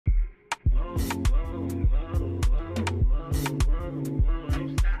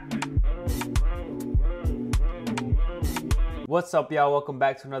What's up, y'all? Welcome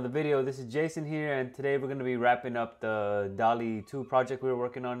back to another video. This is Jason here, and today we're going to be wrapping up the DALL-E 2 project we were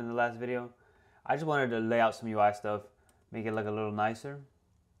working on in the last video. I just wanted to lay out some UI stuff, make it look a little nicer.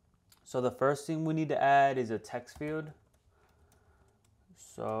 So the first thing we need to add is a text field.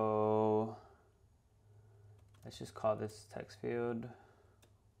 So let's just call this text field.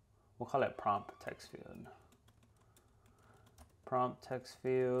 We'll call it prompt text field. Prompt text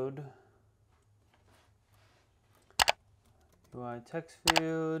field.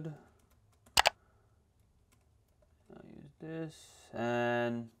 UITextField. I'll use this,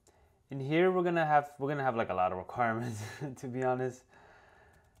 and in here we're gonna have like a lot of requirements to be honest,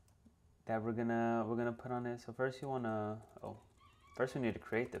 that we're gonna put on it. So first first we need to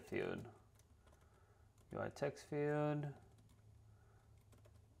create the field, UITextField,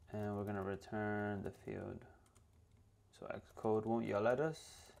 and we're gonna return the field. So Xcode won't yell at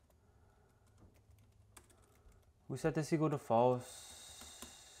us. We set this equal to false,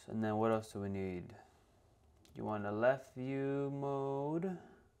 and then what else do we need? You want a left view mode,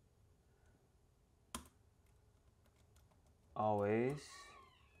 always.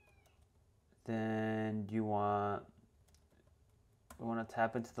 Then we want to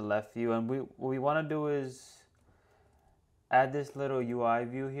tap into the left view, and what we want to do is add this little UI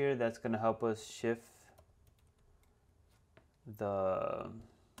view here that's going to help us shift the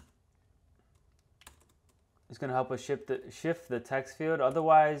shift the text field.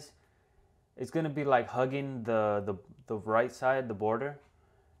 Otherwise, it's gonna be like hugging the right side, the border,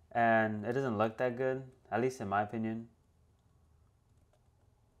 and it doesn't look that good, at least in my opinion.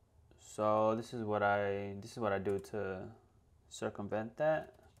 So this is what I do to circumvent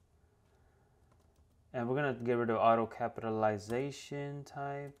that. And we're gonna get rid of auto capitalization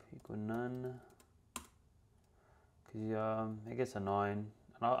type equal none, because it gets annoying.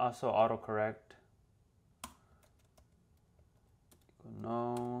 And also autocorrect.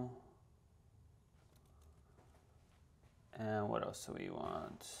 No. And what else do we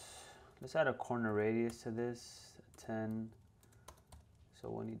want? Let's add a corner radius to this, 10. So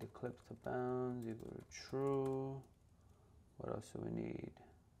we'll need to clip to bounds equal to true. What else do we need?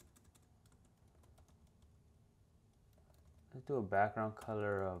 Let's do a background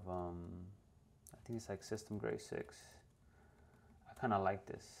color of I think it's like System Gray 6. I kind of like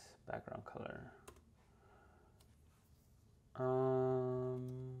this background color.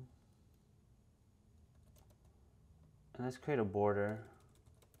 And let's create a border.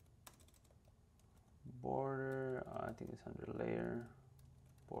 I think it's under layer.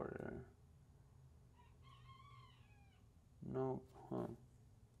 Border. Nope.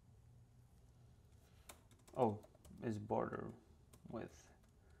 Oh, it's border width.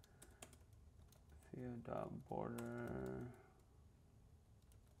 Field dot border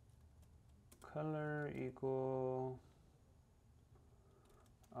color equal.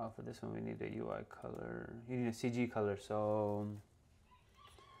 For this one we need a UI color. You need a CG color, so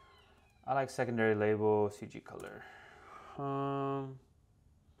I like secondary label CG color.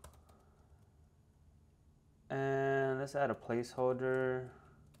 And let's add a placeholder.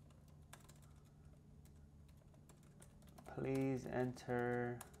 Please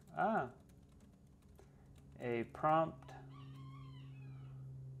enter a prompt.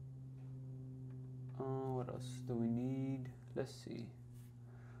 What else do we need? Let's see.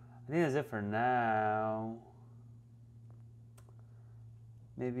 I think that's it for now.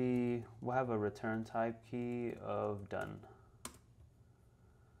 Maybe we'll have a return type key of done.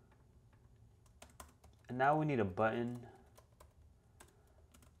 And now we need a button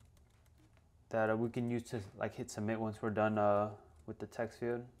that we can use to like hit submit once we're done with the text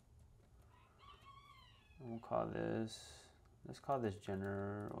field. And we'll call this, let's call this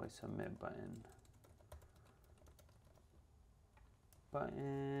generate submit button.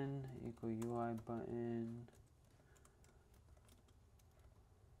 Button equal UI button.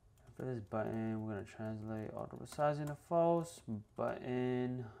 For this button, we're gonna translate auto resizing to false.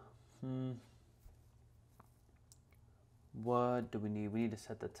 Button. What do we need? We need to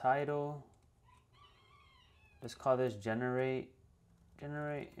set the title. Let's call this generate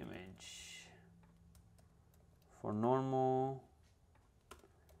image. For normal.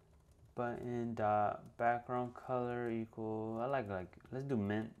 Button dot background color equal. I like let's do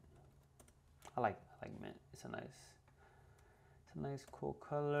mint. I like mint. It's a nice cool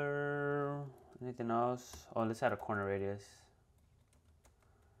color. Anything else? Oh, let's add a corner radius.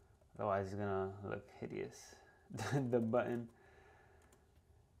 Otherwise it's gonna look hideous. The button.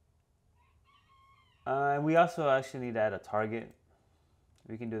 We also actually need to add a target.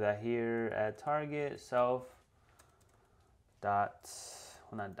 We can do that here at target self dot,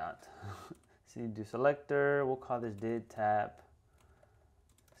 well, not dot. So you do selector, we'll call this did tap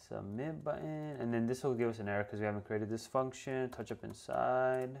submit button, and then this will give us an error because we haven't created this function. Touch up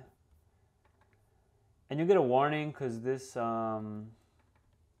inside, and you get a warning because this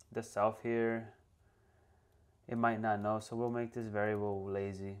the self here, it might not know, so we'll make this variable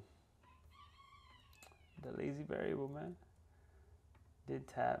lazy. The lazy variable, man. Did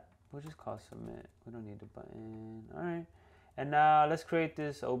tap, we'll just call submit. We don't need the button. All right, and now let's create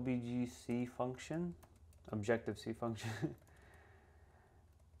this OBJC function, Objective C function.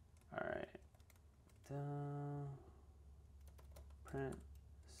 All right, print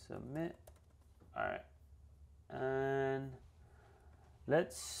submit. All right, and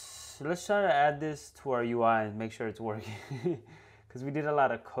let's try to add this to our UI and make sure it's working, because we did a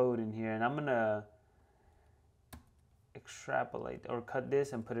lot of code in here, and I'm gonna extrapolate or cut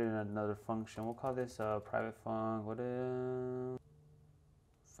this and put it in another function. We'll call this a private func. What is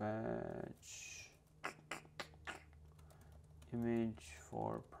fetch image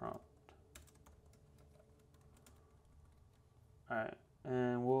for prompt. All right,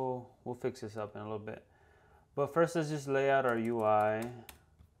 and we'll fix this up in a little bit. But first, let's just lay out our UI.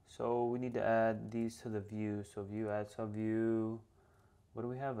 So we need to add these to the view. So view, add subview. What do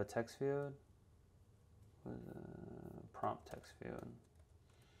we have? A text field? Prompt text field.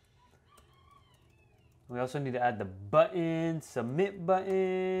 We also need to add the button, submit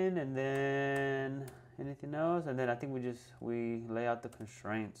button, and then anything else. And then I think we lay out the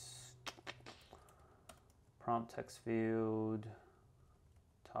constraints. Prompt text field,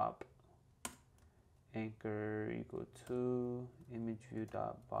 top anchor equal to image view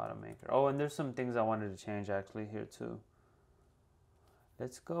dot bottom anchor. Oh, and there's some things I wanted to change actually here too.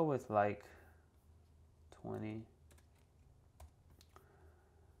 Let's go with like 20.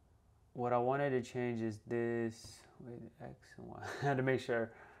 What I wanted to change is this, wait, X and Y. I had to make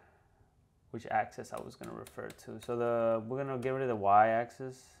sure which axis I was going to refer to. So we're going to get rid of the Y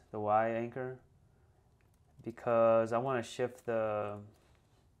axis, the Y anchor, because I want to shift the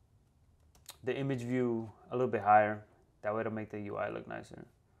image view a little bit higher. That way it'll make the UI look nicer.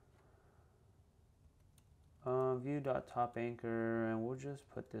 View.top anchor, and we'll just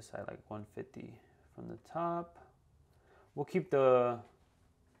put this at like 150 from the top. We'll keep the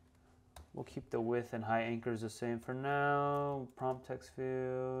width and height anchors the same for now. Prompt text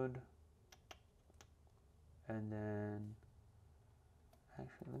field, and then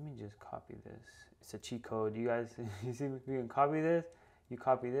actually let me just copy this. It's a cheat code. You guys, you see, we can copy this. You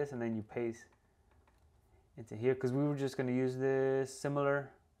copy this, and then you paste into here, because we were just going to use this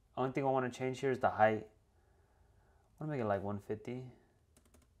similar. Only thing I want to change here is the height. I want to make it like 150.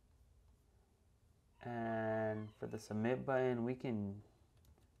 And for the submit button, we can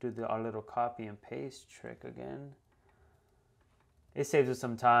do our little copy and paste trick again. It saves us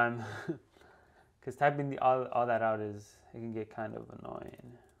some time, because typing all that out it can get kind of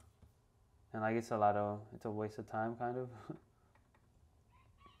annoying, and like it's a waste of time kind of.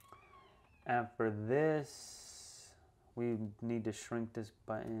 And for this, we need to shrink this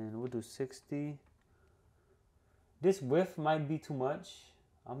button. We'll do 60. This width might be too much.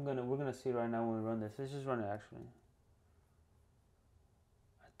 We're gonna see right now when we run this. Let's just run it actually.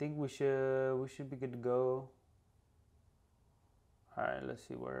 I think we should be good to go. All right, let's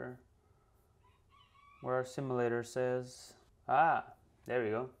see where our simulator says. Ah, there we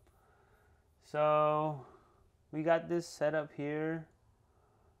go. So we got this set up here.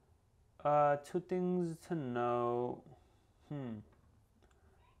 Two things to know.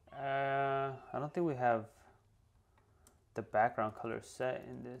 I don't think we have the background color set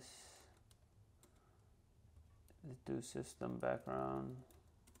in this. Let's do system background.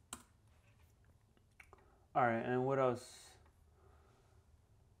 All right, and what else?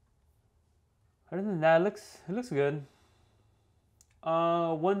 Other than that, it looks good.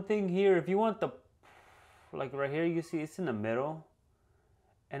 One thing here, if you want like right here, you see it's in the middle.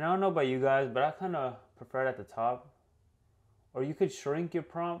 And I don't know about you guys, but I kind of prefer it at the top. Or you could shrink your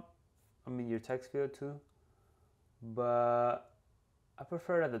prompt, your text field too. But I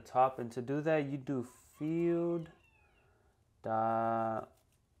prefer it at the top. And to do that, you do field dot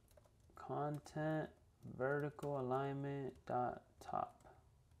content vertical alignment dot top.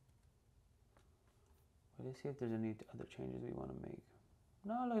 Let's see if there's any other changes we want to make.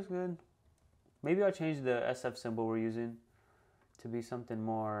 No, it looks good. Maybe I'll change the SF symbol we're using to be something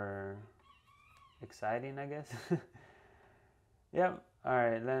more exciting, I guess. Yep. All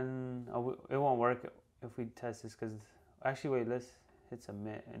right, then it won't work if we test this, because actually, wait, let's hit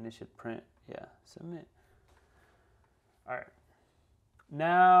submit and it should print. Yeah, submit. All right.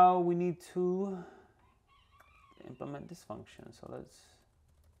 Now we need to implement this function. So let's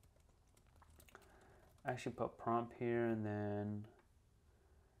actually put prompt here, and then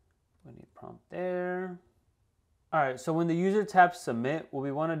we need prompt there. All right, so when the user taps submit, what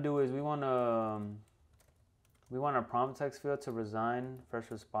we want to do is we want our prompt text field to resign first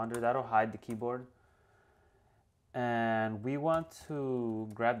responder. That'll hide the keyboard. And we want to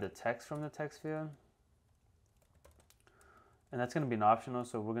grab the text from the text field. And that's going to be an optional,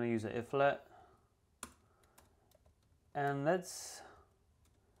 so we're going to use an if let. And let's,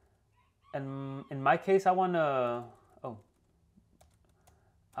 and in my case, I want to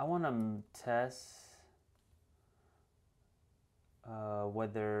test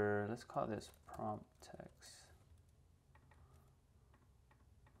whether, let's call this prompt text.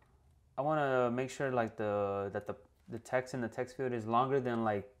 I want to make sure like that the text in the text field is longer than,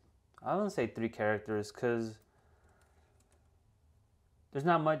 like, I don't say 3 characters, because there's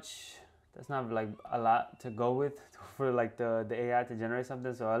not much, that's not like a lot to go with for like the AI to generate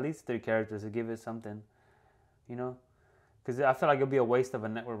something. So at least 3 characters to give it something, you know, because I feel like it'll be a waste of a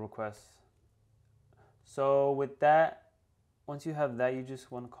network request. So with that, once you have that, you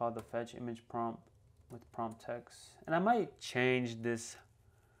just want to call the fetch image prompt with prompt text. And I might change this,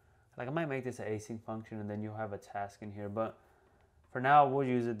 like I might make this an async function, and then you'll have a task in here. But for now, we'll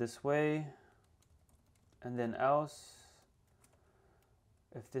use it this way. And then else,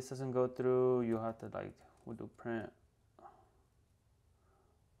 if this doesn't go through, you'll have to, like, we'll do print.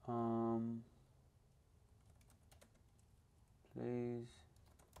 Please.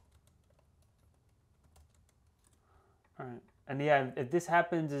 All right. And yeah, if this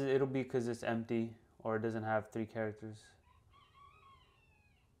happens, it'll be because it's empty or it doesn't have 3 characters.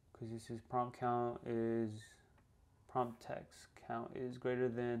 Because this is prompt text count is greater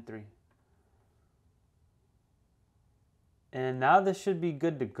than 3. And now this should be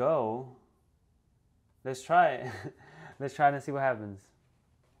good to go. Let's try it. Let's try it and see what happens.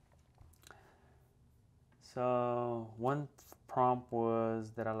 So one prompt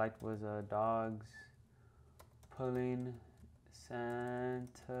that I liked was dogs pulling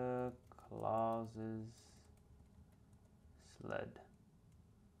Santa Claus's sled.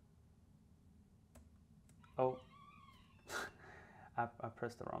 Oh, I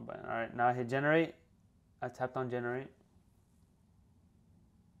pressed the wrong button. All right, now I hit generate. I tapped on generate.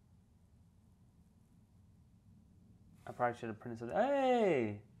 I probably should have printed something.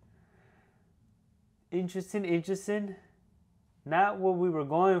 Hey! Interesting. Not what we were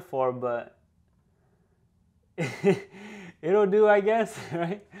going for, but it'll do, I guess,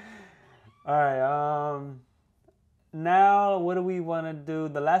 right? All right, now what do we want to do?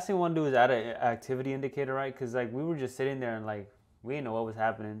 The last thing we want to do is add an activity indicator, right? Because, like, we were just sitting there and, like, we didn't know what was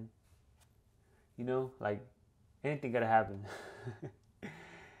happening. You know, like, anything could have happened.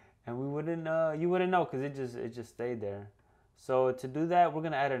 And we wouldn't, you wouldn't know, because it just stayed there. So to do that, we're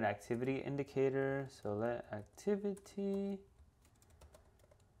gonna add an activity indicator. So let activity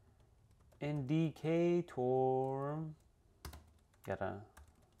indicator, gotta,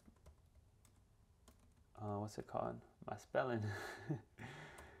 what's it called? My spelling.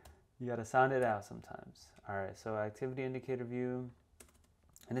 You gotta sound it out sometimes. All right, so activity indicator view,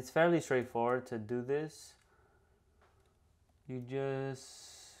 and it's fairly straightforward to do this. You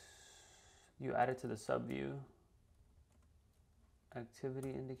add it to the sub view, activity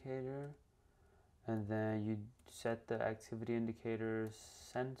indicator, and then you set the activity indicator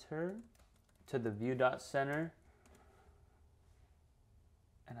center to the view.center.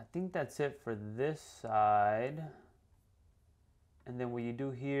 And I think that's it for this side. And then what you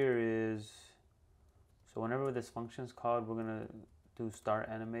do here is, so whenever this function is called, we're gonna do start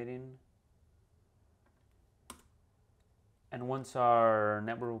animating. And once our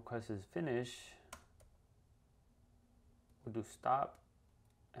network request is finished, we'll do stop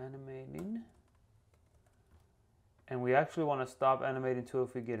animating. And we actually want to stop animating too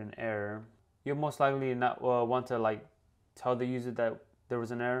if we get an error. You'll most likely not want to, like, tell the user that there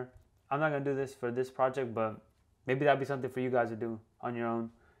was an error. I'm not going to do this for this project, but maybe that'd be something for you guys to do on your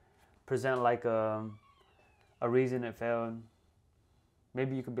own. Present like a reason it failed.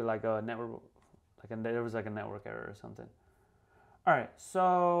 Maybe you could be like a network, there was like a network error or something. All right,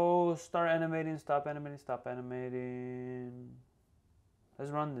 so start animating, stop animating, stop animating. Let's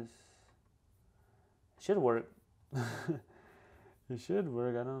run this. It should work. It should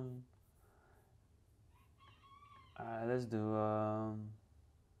work. I don't. All right, let's do.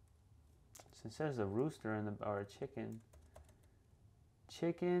 Since there's a rooster or a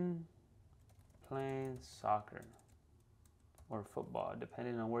chicken playing soccer or football,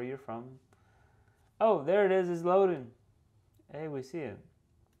 depending on where you're from. Oh, there it is. It's loading. Hey, we see it.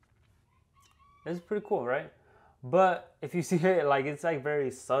 It's pretty cool, right? But if you see it, like, it's like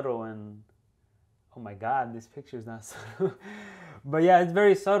very subtle, and oh my God, this picture is not subtle. But yeah, it's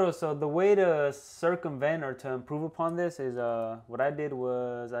very subtle. So the way to circumvent or to improve upon this is, what I did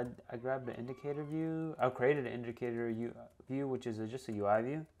was I grabbed the indicator view. I created an indicator view, which is just a UI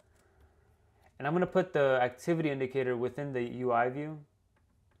view. And I'm gonna put the activity indicator within the UI view.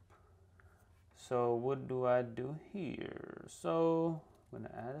 So what do I do here? So I'm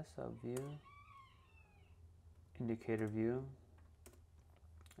gonna add a sub view, indicator view.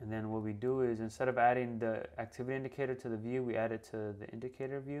 And then what we do is, instead of adding the activity indicator to the view, we add it to the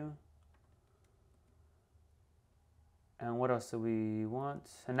indicator view. And what else do we want?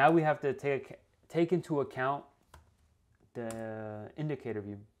 And now we have to take into account the indicator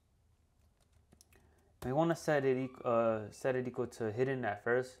view. And we want to set it equal to hidden at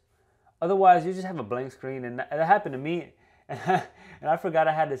first. Otherwise, you just have a blank screen, and that happened to me. And I forgot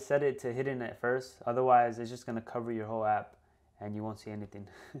I had to set it to hidden at first. Otherwise, it's just gonna cover your whole app, and you won't see anything.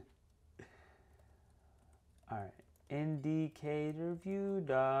 All right, indicator view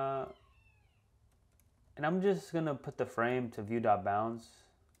dot, and I'm just gonna put the frame to view dot bounds,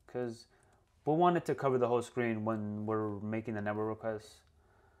 because we'll want it to cover the whole screen when we're making the network requests,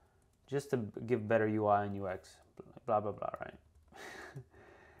 just to give better UI and UX. Blah blah blah, right?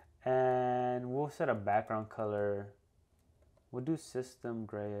 And we'll set a background color. We'll do system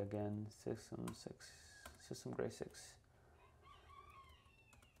gray again. System gray 6.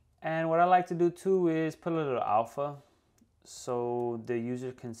 And what I like to do too is put a little alpha so the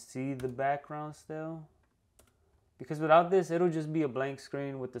user can see the background still. Because without this, it'll just be a blank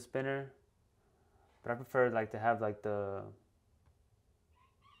screen with the spinner. But I prefer like to have like the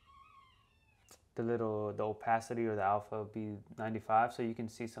opacity or the alpha be 95 so you can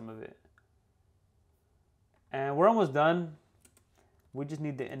see some of it. And we're almost done. We just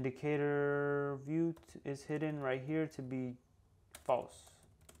need the indicator view is hidden right here to be false.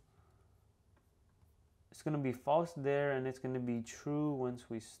 It's going to be false there, and it's going to be true once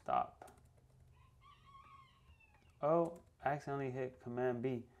we stop. Oh, I accidentally hit Command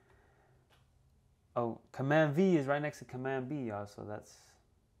B. Oh, Command V is right next to Command B, y'all, so that's...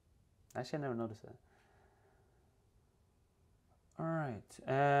 Actually, I never noticed that. All right,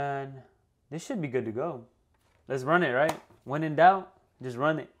 and this should be good to go. Let's run it, right? When in doubt, just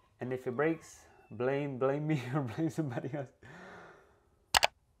run it. And if it breaks, blame me or blame somebody else.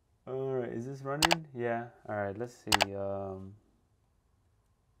 All right, is this running? Yeah. All right, let's see.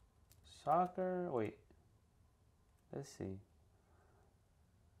 Soccer. Wait. Let's see.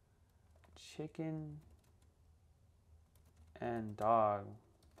 Chicken and dog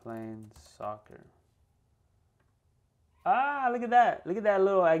playing soccer. Ah, look at that. Look at that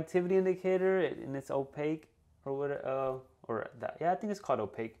little activity indicator, and it's opaque or what? Or that. Yeah, I think it's called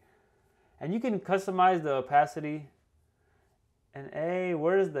opaque. And you can customize the opacity. And hey,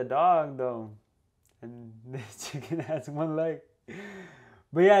 where's the dog though? And the chicken has one leg.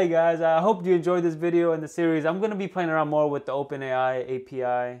 But yeah, guys, I hope you enjoyed this video and the series. I'm gonna be playing around more with the OpenAI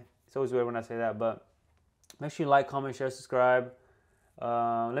API. It's always weird when I say that, but make sure you like, comment, share, subscribe.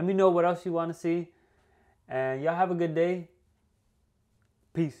 Let me know what else you want to see. And y'all have a good day.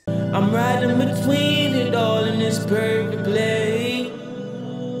 Peace. I'm riding between it all in this perfect play.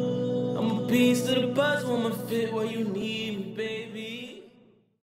 I'm a piece of the puzzle, I'ma fit where you need me, baby.